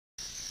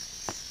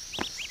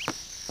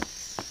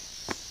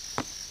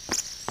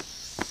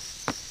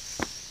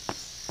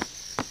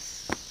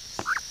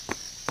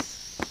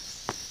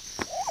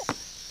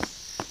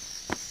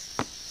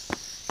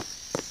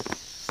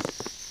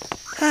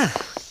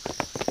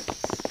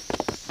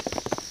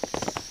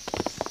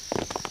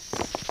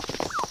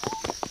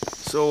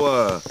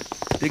So,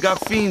 they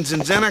got fiends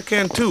in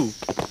Xanarkand too?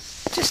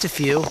 Just a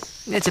few.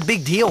 It's a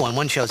big deal when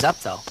one shows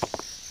up, though.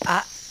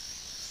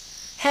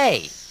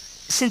 Hey,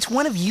 since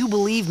when have you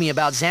believed me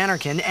about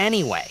Xanarkand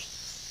anyway?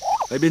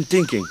 I've been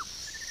thinking.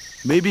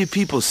 Maybe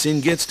people sin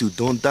gets to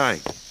don't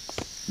die.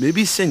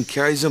 Maybe sin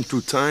carries them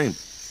through time,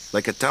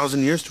 like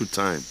 1,000 years through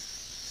time.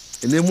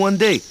 And then one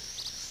day,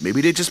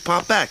 maybe they just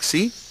pop back,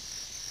 see?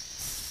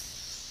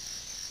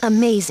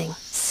 Amazing.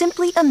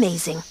 Simply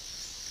amazing.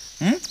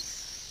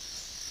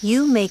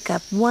 You make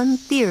up one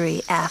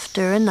theory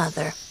after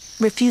another,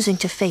 refusing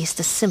to face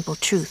the simple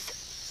truth.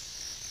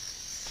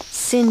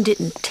 Sin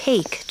didn't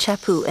take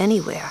Chappu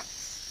anywhere.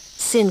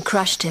 Sin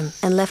crushed him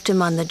and left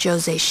him on the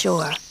Jose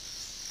shore.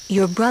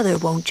 Your brother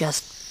won't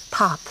just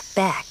pop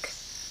back.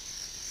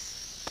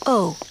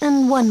 Oh,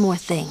 and one more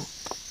thing.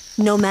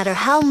 No matter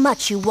how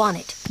much you want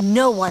it,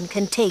 no one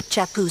can take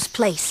Chappu's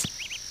place.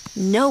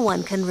 No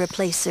one can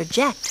replace Sir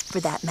Jekt, for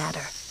that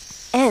matter.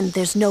 And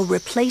there's no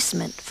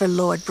replacement for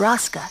Lord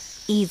Braska,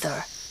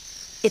 either.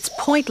 It's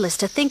pointless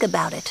to think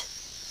about it.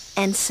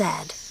 And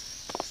sad.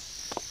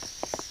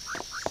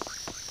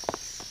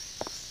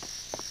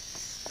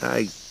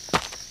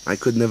 I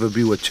could never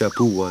be what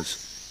Chappu was.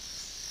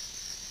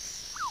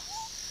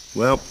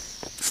 Well,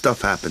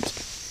 stuff happens.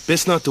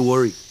 Best not to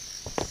worry.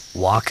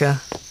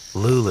 Waka,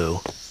 Lulu,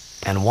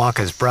 and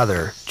Waka's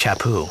brother,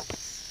 Chappu.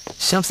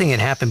 Something had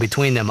happened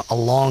between them a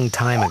long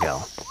time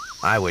ago.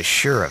 I was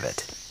sure of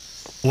it.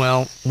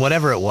 Well,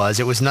 whatever it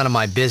was none of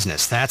my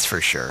business, that's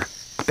for sure.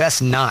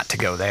 Best not to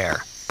go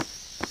there.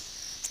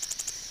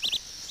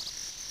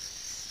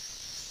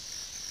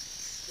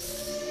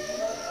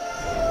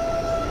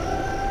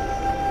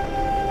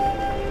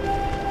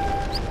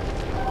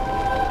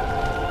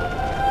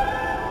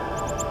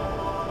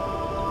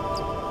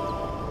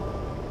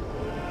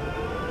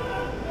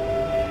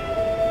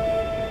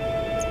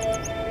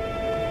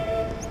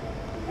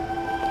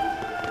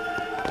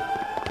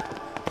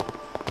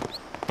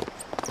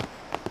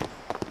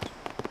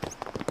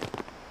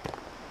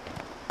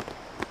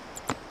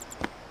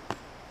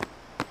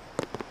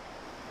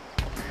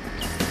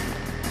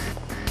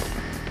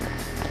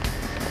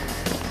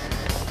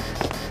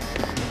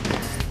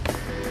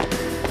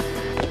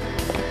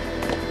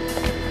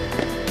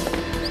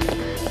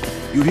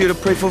 You here to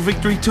pray for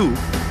victory too?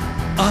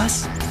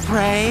 Us?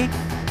 Pray?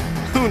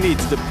 Who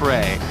needs to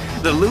pray?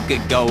 The Luca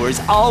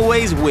goers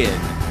always win.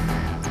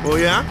 Oh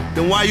yeah?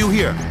 Then why you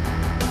here?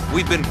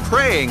 We've been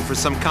praying for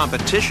some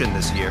competition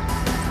this year.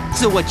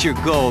 So what's your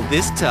goal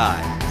this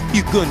time?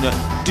 You gonna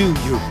do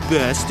your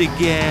best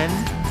again?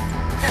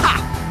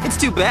 Ha! It's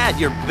too bad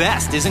your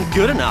best isn't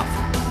good enough.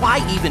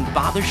 Why even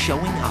bother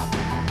showing up?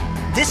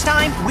 This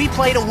time, we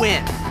play to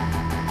win.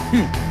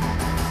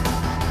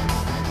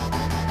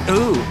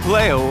 Ooh,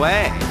 play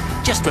away.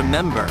 Just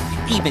remember,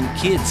 even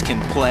kids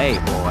can play,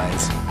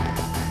 boys.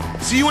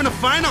 See you in the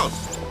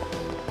finals!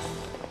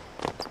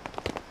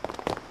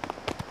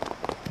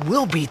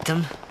 We'll beat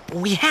them.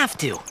 We have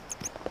to.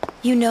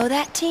 You know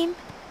that team?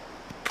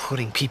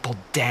 Putting people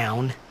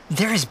down.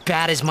 They're as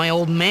bad as my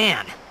old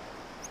man.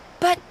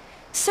 But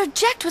Sir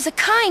Jekt was a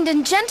kind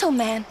and gentle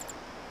man.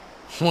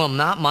 Well,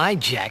 not my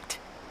Jekt.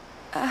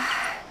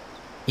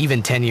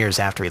 Even 10 years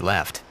after he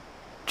left.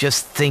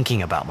 Just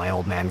thinking about my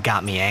old man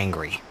got me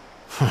angry.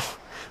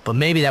 But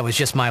maybe that was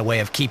just my way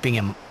of keeping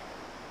him...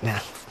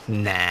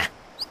 Nah.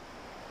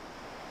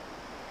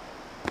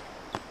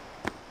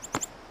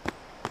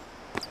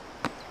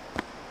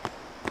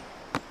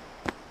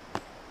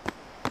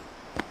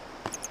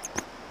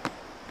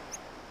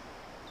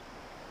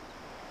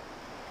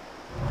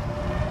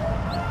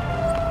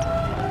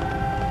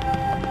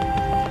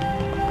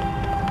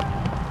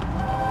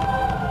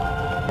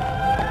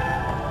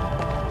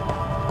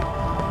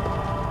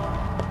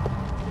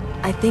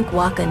 I think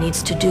Waka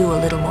needs to do a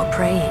little more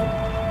praying.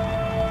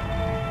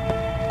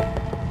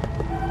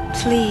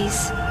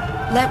 Please,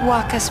 let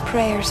Waka's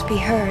prayers be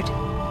heard.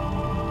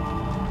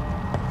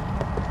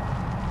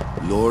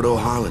 Lord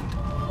O'Holland,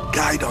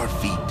 guide our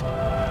feet.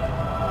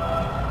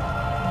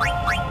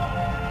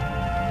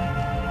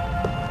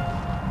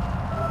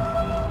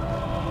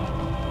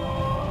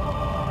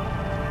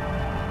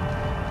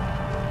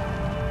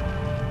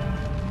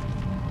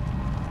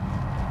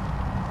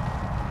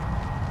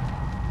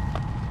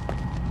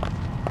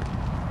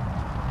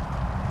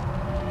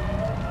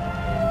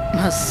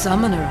 A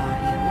summoner, are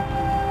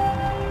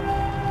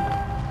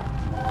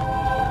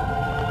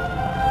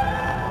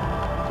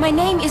you? My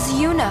name is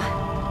Yuna,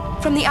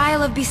 from the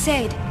Isle of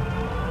Besaid.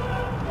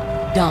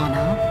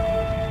 Donna?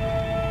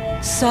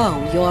 So,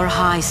 you're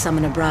High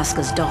Summoner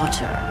Braska's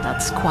daughter.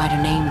 That's quite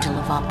a name to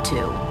live up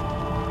to.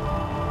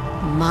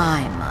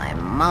 My.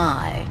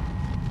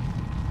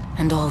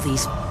 And all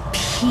these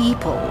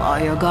people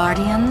are your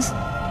guardians?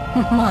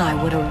 My,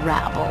 what a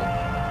rabble.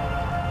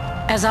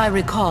 As I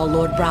recall,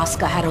 Lord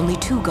Braska had only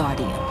 2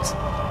 guardians.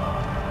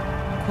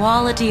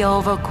 Quality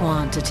over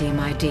quantity,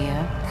 my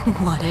dear.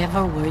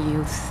 Whatever were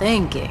you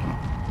thinking?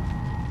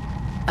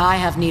 I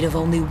have need of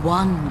only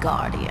 1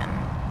 guardian.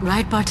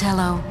 Right,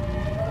 Bartello?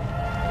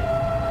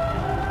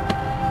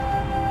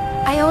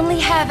 I only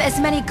have as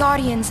many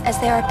guardians as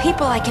there are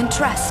people I can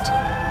trust.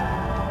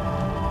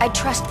 I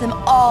trust them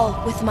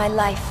all with my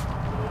life.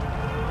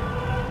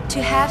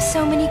 To have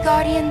so many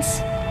guardians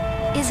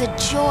is a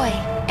joy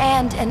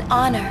and an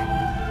honor.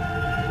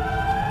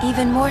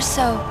 Even more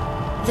so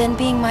than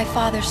being my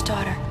father's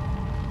daughter.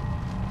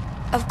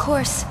 Of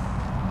course,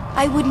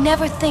 I would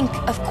never think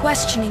of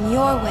questioning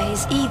your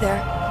ways either.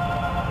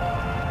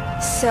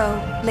 So,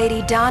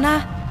 Lady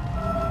Donna,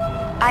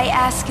 I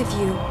ask of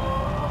you,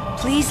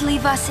 please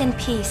leave us in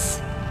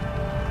peace.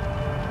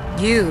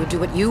 You do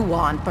what you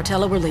want,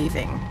 Portella, we're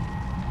leaving.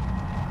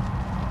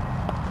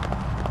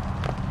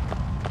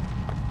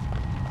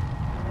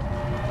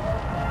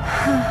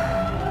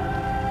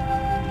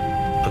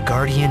 A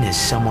guardian is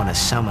someone a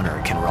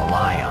summoner can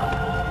rely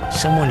on.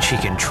 Someone she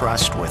can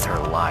trust with her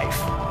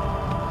life.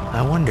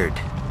 I wondered,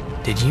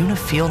 did Yuna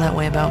feel that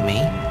way about me?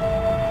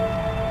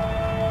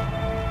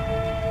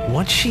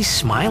 What's she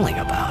smiling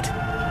about?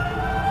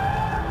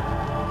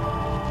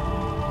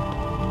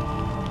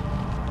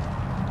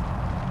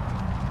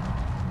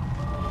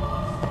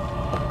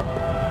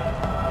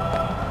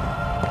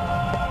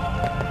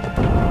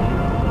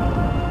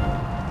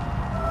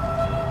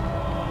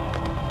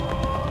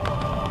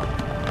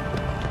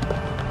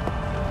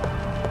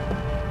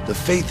 The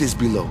faith is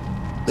below.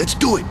 Let's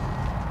do it!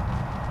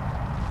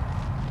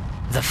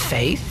 The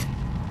faith?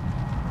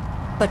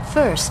 But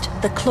first,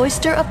 the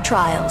Cloister of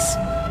Trials.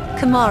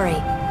 Kamari,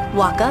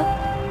 Waka,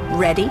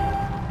 ready?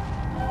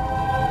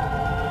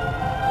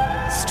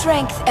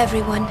 Strength,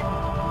 everyone.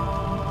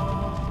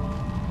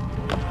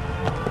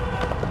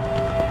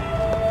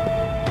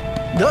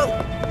 No!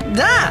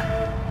 Ah!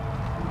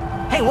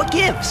 Hey, what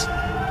gives?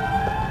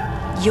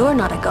 You're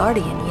not a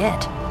guardian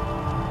yet.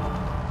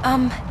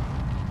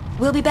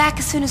 We'll be back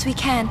as soon as we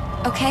can,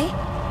 okay?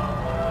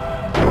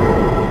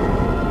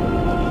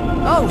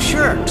 Oh,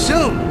 sure,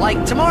 soon.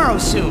 Like tomorrow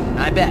soon,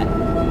 I bet.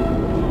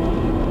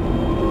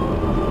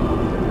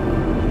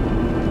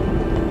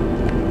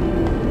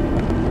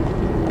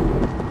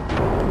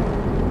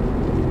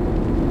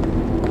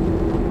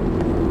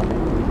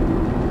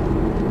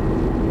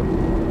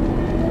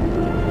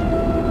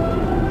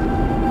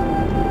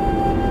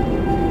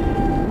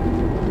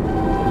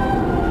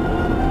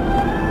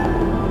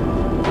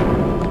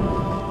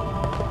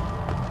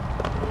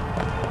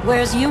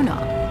 Where's Yuna?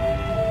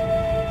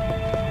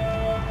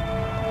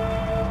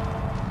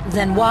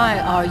 Then why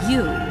are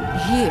you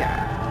here?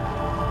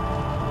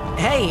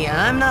 Hey,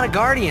 I'm not a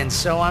guardian,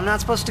 so I'm not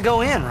supposed to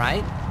go in,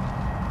 right?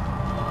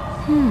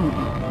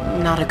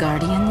 Not a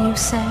guardian, you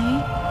say?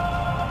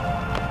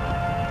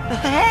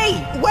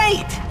 Hey,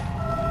 wait!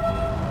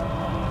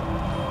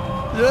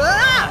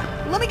 Ah!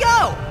 Let me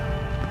go!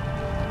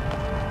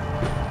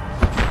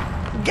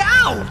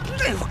 Go!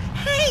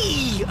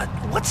 Hey!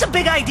 What's the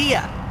big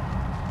idea?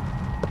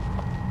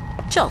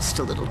 Just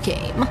a little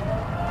game.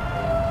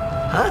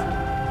 Huh?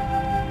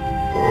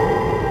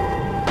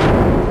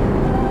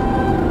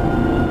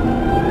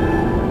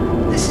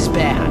 This is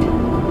bad.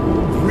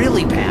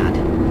 Really bad.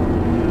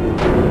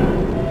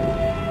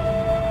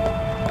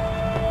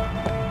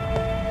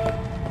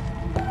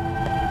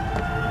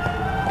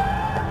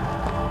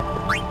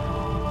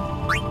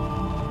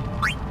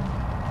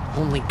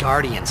 Only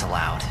guardians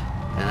allowed.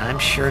 And I'm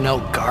sure no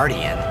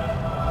guardian.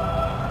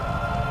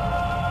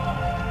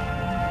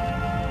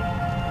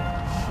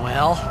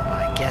 Well,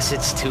 I guess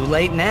it's too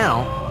late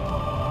now.